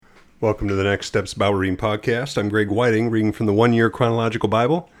Welcome to the Next Steps Bible Reading Podcast. I'm Greg Whiting, reading from the One-Year Chronological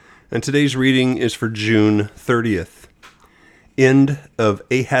Bible, and today's reading is for June 30th. End of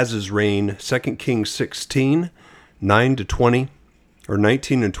Ahaz's reign, 2 Kings 16, 9-20, or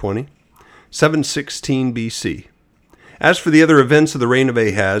 19 and 20, 716 BC. As for the other events of the reign of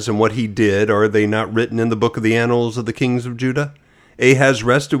Ahaz and what he did, are they not written in the book of the annals of the kings of Judah? Ahaz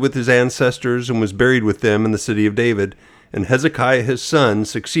rested with his ancestors and was buried with them in the city of David, and Hezekiah his son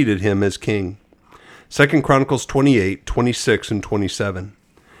succeeded him as king. 2 Chronicles 28, 26, and 27.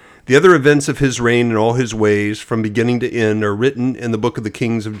 The other events of his reign and all his ways, from beginning to end, are written in the book of the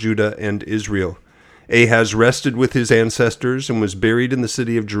kings of Judah and Israel. Ahaz rested with his ancestors and was buried in the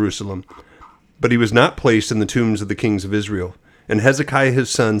city of Jerusalem. But he was not placed in the tombs of the kings of Israel, and Hezekiah his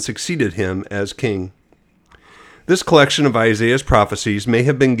son succeeded him as king. This collection of Isaiah's prophecies may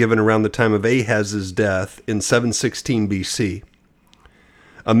have been given around the time of Ahaz's death in 716 BC.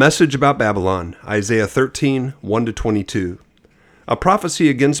 A Message About Babylon, Isaiah 13, 1-22. A prophecy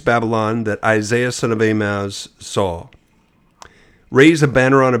against Babylon that Isaiah son of Amoz saw. Raise a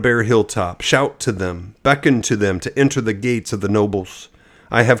banner on a bare hilltop, shout to them, beckon to them to enter the gates of the nobles.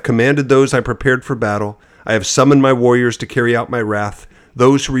 I have commanded those I prepared for battle. I have summoned my warriors to carry out my wrath,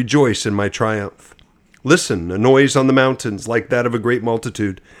 those who rejoice in my triumph. Listen, a noise on the mountains like that of a great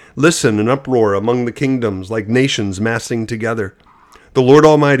multitude. Listen, an uproar among the kingdoms like nations massing together. The Lord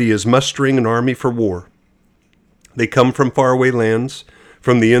Almighty is mustering an army for war. They come from faraway lands,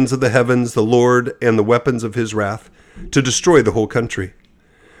 from the ends of the heavens, the Lord and the weapons of his wrath, to destroy the whole country.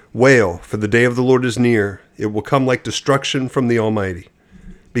 Wail, for the day of the Lord is near. It will come like destruction from the Almighty.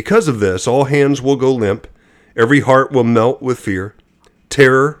 Because of this, all hands will go limp. Every heart will melt with fear.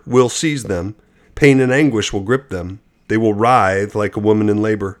 Terror will seize them. Pain and anguish will grip them. They will writhe like a woman in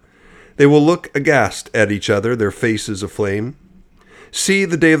labor. They will look aghast at each other, their faces aflame. See,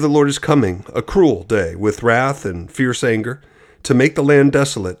 the day of the Lord is coming, a cruel day, with wrath and fierce anger, to make the land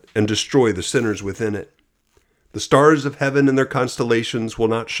desolate and destroy the sinners within it. The stars of heaven and their constellations will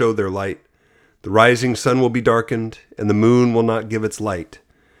not show their light. The rising sun will be darkened, and the moon will not give its light.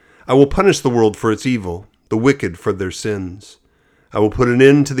 I will punish the world for its evil, the wicked for their sins. I will put an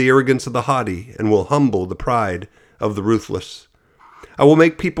end to the arrogance of the haughty, and will humble the pride of the ruthless. I will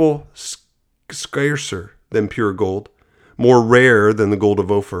make people scarcer than pure gold, more rare than the gold of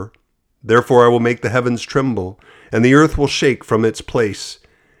Ophir. Therefore I will make the heavens tremble, and the earth will shake from its place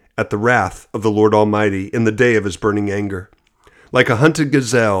at the wrath of the Lord Almighty in the day of his burning anger. Like a hunted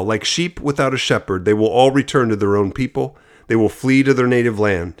gazelle, like sheep without a shepherd, they will all return to their own people. They will flee to their native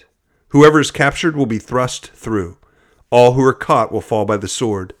land. Whoever is captured will be thrust through. All who are caught will fall by the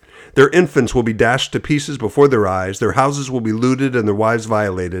sword. Their infants will be dashed to pieces before their eyes. Their houses will be looted and their wives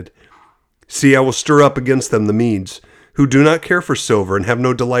violated. See, I will stir up against them the Medes, who do not care for silver and have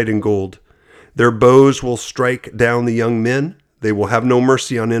no delight in gold. Their bows will strike down the young men. They will have no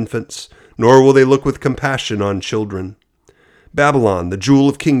mercy on infants, nor will they look with compassion on children. Babylon, the jewel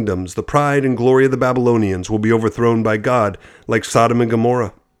of kingdoms, the pride and glory of the Babylonians, will be overthrown by God like Sodom and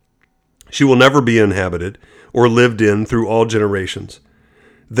Gomorrah. She will never be inhabited or lived in through all generations.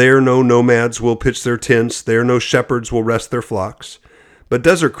 There no nomads will pitch their tents, there no shepherds will rest their flocks. But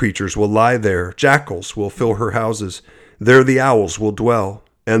desert creatures will lie there, jackals will fill her houses, there the owls will dwell,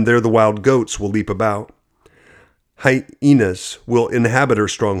 and there the wild goats will leap about. Hyenas will inhabit her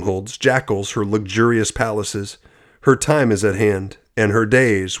strongholds, jackals her luxurious palaces. Her time is at hand, and her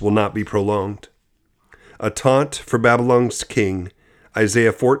days will not be prolonged. A taunt for Babylon's king,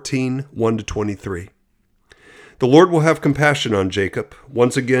 Isaiah 14, 1-23. The Lord will have compassion on Jacob.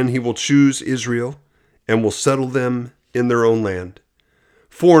 Once again he will choose Israel and will settle them in their own land.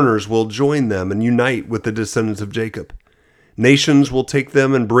 Foreigners will join them and unite with the descendants of Jacob. Nations will take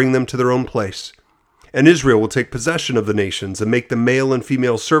them and bring them to their own place. And Israel will take possession of the nations and make them male and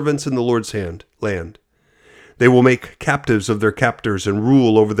female servants in the Lord's land. They will make captives of their captors and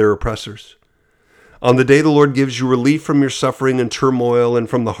rule over their oppressors. On the day the Lord gives you relief from your suffering and turmoil and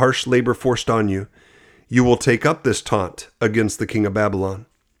from the harsh labor forced on you, you will take up this taunt against the king of Babylon.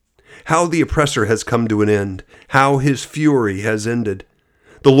 How the oppressor has come to an end, how his fury has ended.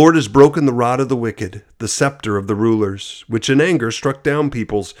 The Lord has broken the rod of the wicked, the scepter of the rulers, which in anger struck down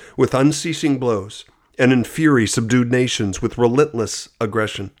peoples with unceasing blows, and in fury subdued nations with relentless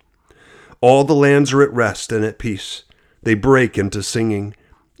aggression. All the lands are at rest and at peace. They break into singing.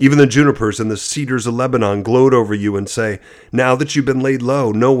 Even the junipers and the cedars of Lebanon gloat over you and say, now that you've been laid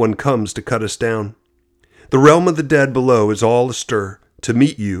low, no one comes to cut us down. The realm of the dead below is all astir to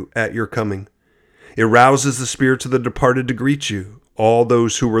meet you at your coming. It rouses the spirits of the departed to greet you, all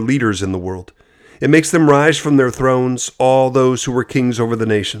those who were leaders in the world. It makes them rise from their thrones, all those who were kings over the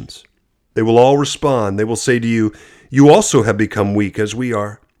nations. They will all respond. They will say to you, "You also have become weak as we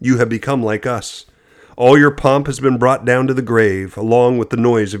are. You have become like us. All your pomp has been brought down to the grave, along with the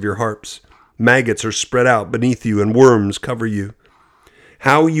noise of your harps. Maggots are spread out beneath you, and worms cover you.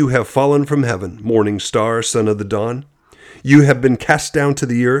 How you have fallen from heaven, morning star, son of the dawn. You have been cast down to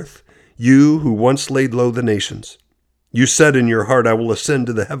the earth, you who once laid low the nations. You said in your heart, I will ascend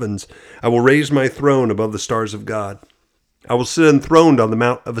to the heavens. I will raise my throne above the stars of God. I will sit enthroned on the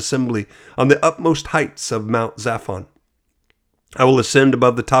mount of assembly, on the utmost heights of Mount Zaphon. I will ascend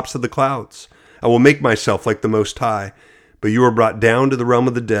above the tops of the clouds. I will make myself like the Most High, but you are brought down to the realm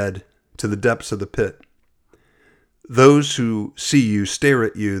of the dead, to the depths of the pit. Those who see you stare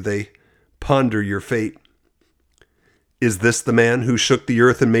at you, they ponder your fate. Is this the man who shook the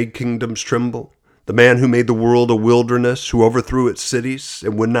earth and made kingdoms tremble? The man who made the world a wilderness, who overthrew its cities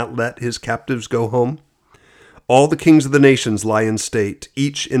and would not let his captives go home? All the kings of the nations lie in state,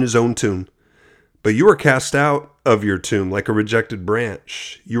 each in his own tomb. But you are cast out of your tomb like a rejected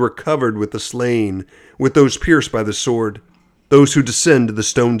branch. You are covered with the slain, with those pierced by the sword, those who descend to the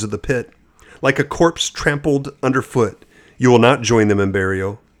stones of the pit. Like a corpse trampled underfoot, you will not join them in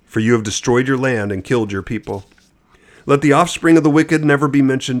burial, for you have destroyed your land and killed your people. Let the offspring of the wicked never be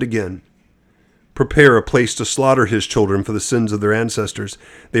mentioned again. Prepare a place to slaughter his children for the sins of their ancestors.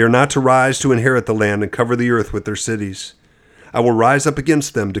 They are not to rise to inherit the land and cover the earth with their cities. I will rise up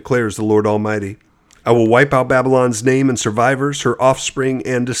against them, declares the Lord Almighty. I will wipe out Babylon's name and survivors, her offspring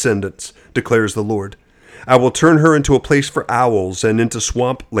and descendants, declares the Lord. I will turn her into a place for owls and into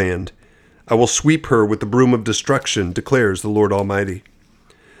swamp land. I will sweep her with the broom of destruction, declares the Lord Almighty.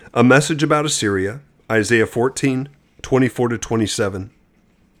 A message about Assyria, Isaiah 14, 24-27.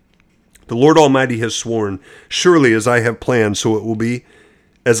 The Lord Almighty has sworn, surely as I have planned, so it will be.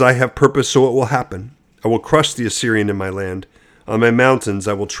 As I have purposed, so it will happen. I will crush the Assyrian in my land. On my mountains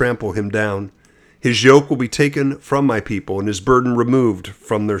I will trample him down. His yoke will be taken from my people, and his burden removed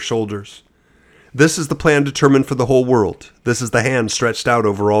from their shoulders. This is the plan determined for the whole world. This is the hand stretched out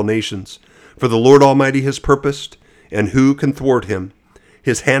over all nations. For the Lord Almighty has purposed, and who can thwart him?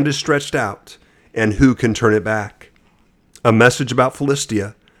 His hand is stretched out, and who can turn it back? A message about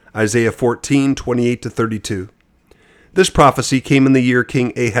Philistia, Isaiah 14, 28-32. This prophecy came in the year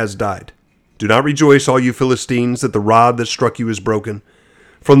King Ahaz died. Do not rejoice, all you Philistines, that the rod that struck you is broken.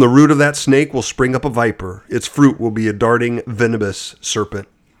 From the root of that snake will spring up a viper. Its fruit will be a darting, venomous serpent.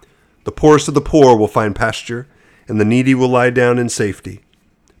 The poorest of the poor will find pasture, and the needy will lie down in safety.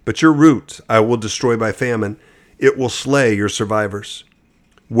 But your root I will destroy by famine. It will slay your survivors.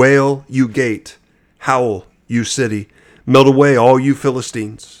 Wail, you gate. Howl, you city. Melt away, all you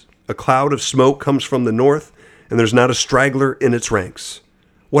Philistines. A cloud of smoke comes from the north, and there's not a straggler in its ranks.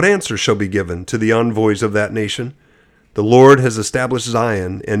 What answer shall be given to the envoys of that nation? The Lord has established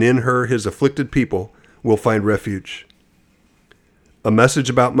Zion, and in her his afflicted people will find refuge. A message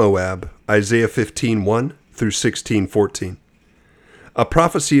about Moab, Isaiah 15, 1-16:14. A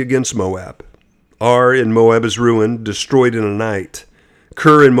prophecy against Moab. Ar in Moab is ruined, destroyed in a night.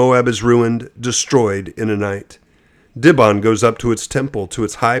 Kir in Moab is ruined, destroyed in a night. Dibon goes up to its temple, to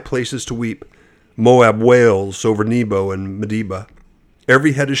its high places to weep. Moab wails over Nebo and Medeba.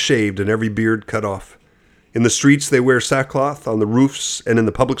 Every head is shaved and every beard cut off. In the streets they wear sackcloth, on the roofs and in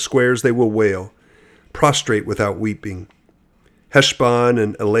the public squares they will wail, prostrate without weeping. Heshbon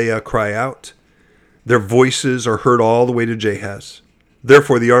and Eliah cry out. Their voices are heard all the way to Jahaz.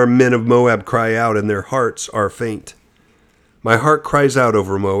 Therefore the armed men of Moab cry out, and their hearts are faint. My heart cries out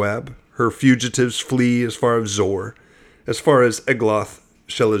over Moab. Her fugitives flee as far as Zor, as far as Egloth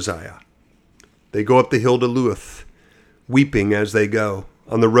Sheliziah. They go up the hill to Luith, weeping as they go.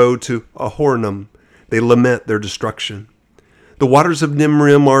 On the road to Ahornum, they lament their destruction. The waters of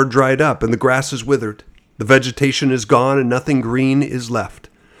Nimrim are dried up, and the grass is withered. The vegetation is gone, and nothing green is left.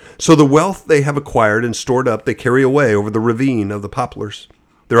 So the wealth they have acquired and stored up they carry away over the ravine of the poplars.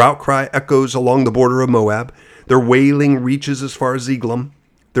 Their outcry echoes along the border of Moab. Their wailing reaches as far as Eglam.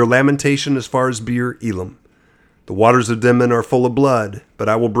 Their lamentation as far as Beer Elam. The waters of Dimon are full of blood, but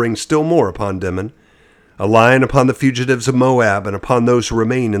I will bring still more upon Dimon, a line upon the fugitives of Moab and upon those who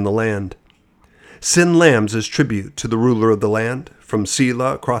remain in the land. Send lambs as tribute to the ruler of the land, from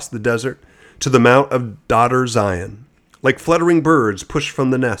Selah across the desert to the mount of daughter Zion. Like fluttering birds pushed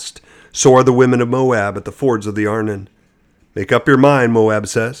from the nest, so are the women of Moab at the fords of the Arnon. Make up your mind, Moab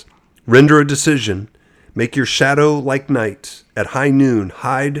says. Render a decision. Make your shadow like night. At high noon,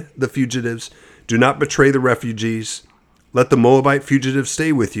 hide the fugitives. Do not betray the refugees. Let the Moabite fugitives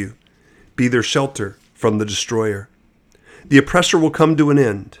stay with you. Be their shelter from the destroyer. The oppressor will come to an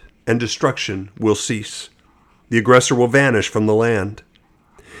end, and destruction will cease. The aggressor will vanish from the land.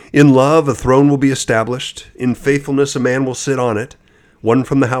 In love, a throne will be established. In faithfulness, a man will sit on it, one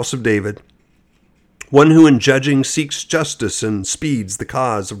from the house of David, one who in judging seeks justice and speeds the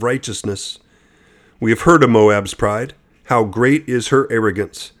cause of righteousness. We have heard of Moab's pride, how great is her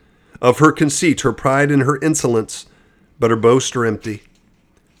arrogance, of her conceit, her pride and her insolence, but her boasts are empty.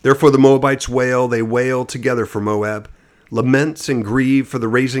 Therefore the Moabites wail, they wail together for Moab, laments and grieve for the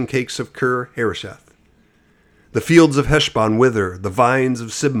raisin cakes of Kir Hareseth. The fields of Heshbon wither, the vines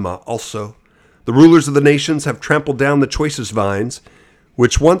of Sibmah also. The rulers of the nations have trampled down the choicest vines,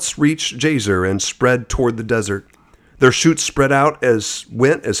 which once reached Jazer and spread toward the desert. Their shoots spread out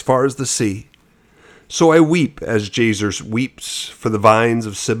went as far as the sea. So I weep as Jazer weeps for the vines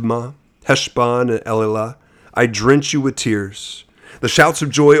of Sibmah, Heshbon and Elilah. I drench you with tears. The shouts of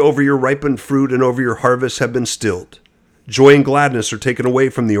joy over your ripened fruit and over your harvest have been stilled. Joy and gladness are taken away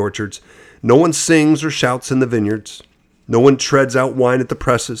from the orchards. No one sings or shouts in the vineyards. No one treads out wine at the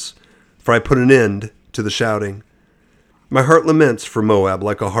presses, for I put an end to the shouting. My heart laments for Moab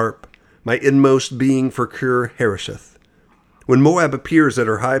like a harp, my inmost being for Kir Hareseth. When Moab appears at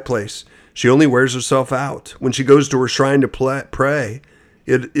her high place, she only wears herself out. When she goes to her shrine to pray,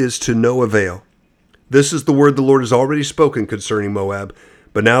 it is to no avail. This is the word the Lord has already spoken concerning Moab.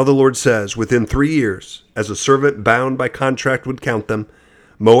 But now the Lord says, within 3 years, as a servant bound by contract would count them,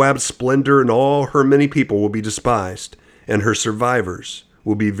 Moab's splendor and all her many people will be despised, and her survivors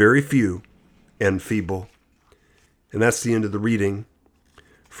will be very few and feeble. And that's the end of the reading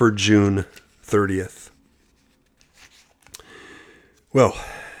for June 30th. Well,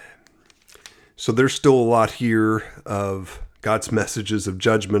 so there's still a lot here of God's messages of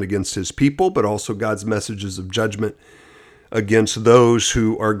judgment against his people, but also God's messages of judgment against those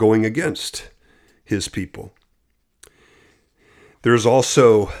who are going against his people. There's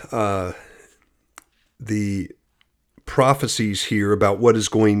also the prophecies here about what is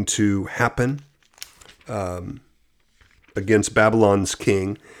going to happen against Babylon's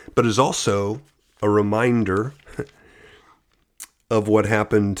king, but is also a reminder of what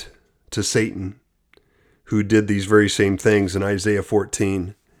happened to Satan, who did these very same things in Isaiah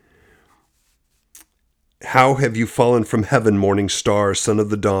 14. How have you fallen from heaven, morning star, son of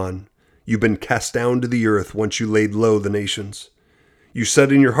the dawn? You've been cast down to the earth once you laid low the nations. You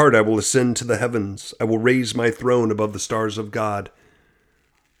said in your heart, I will ascend to the heavens. I will raise my throne above the stars of God.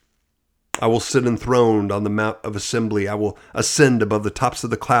 I will sit enthroned on the mount of assembly. I will ascend above the tops of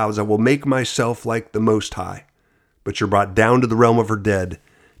the clouds. I will make myself like the Most High. But you're brought down to the realm of her dead,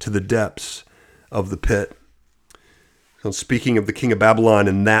 to the depths of the pit. So speaking of the king of Babylon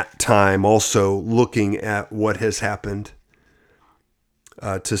in that time, also looking at what has happened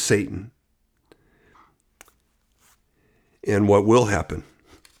to Satan and what will happen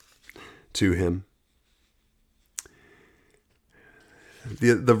to him.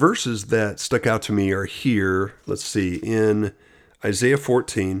 The verses that stuck out to me are here, let's see, in Isaiah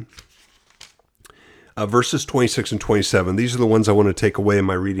 14, verses 26 and 27. These are the ones I want to take away in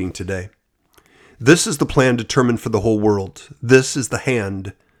my reading today. This is the plan determined for the whole world. This is the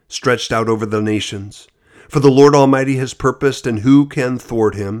hand stretched out over the nations. For the Lord Almighty has purposed, and who can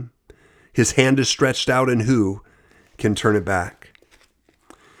thwart him? His hand is stretched out, and who can turn it back?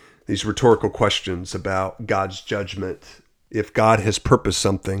 These rhetorical questions about God's judgment. If God has purposed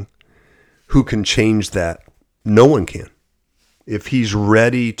something, who can change that? No one can. If he's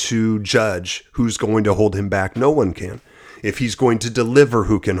ready to judge, who's going to hold him back? No one can. If he's going to deliver,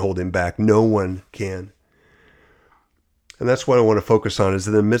 who can hold him back? No one can. And that's what I want to focus on, is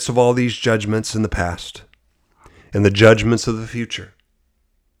in the midst of all these judgments in the past and the judgments of the future,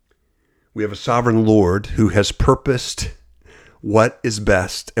 we have a sovereign Lord who has purposed what is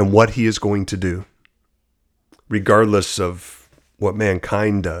best and what he is going to do, regardless of what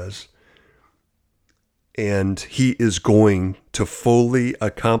mankind does. And he is going to fully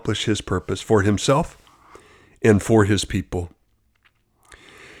accomplish his purpose for himself and for his people.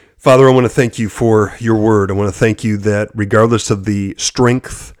 Father, I want to thank you for your word. I want to thank you that regardless of the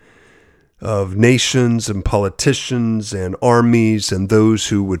strength of nations and politicians and armies and those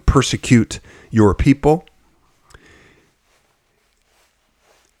who would persecute your people,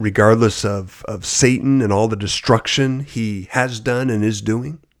 regardless of Satan and all the destruction he has done and is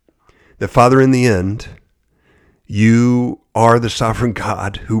doing, that, Father, in the end, you are the sovereign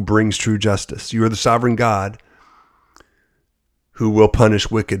God who brings true justice. You are the sovereign God who will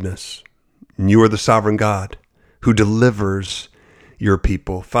punish wickedness. And you are the sovereign God who delivers your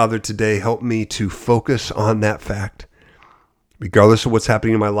people. Father, today, help me to focus on that fact, regardless of what's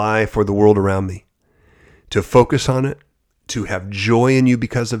happening in my life or the world around me, to focus on it, to have joy in you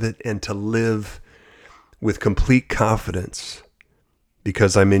because of it, and to live with complete confidence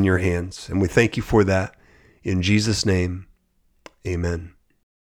because I'm in your hands. And we thank you for that. In Jesus' name, amen.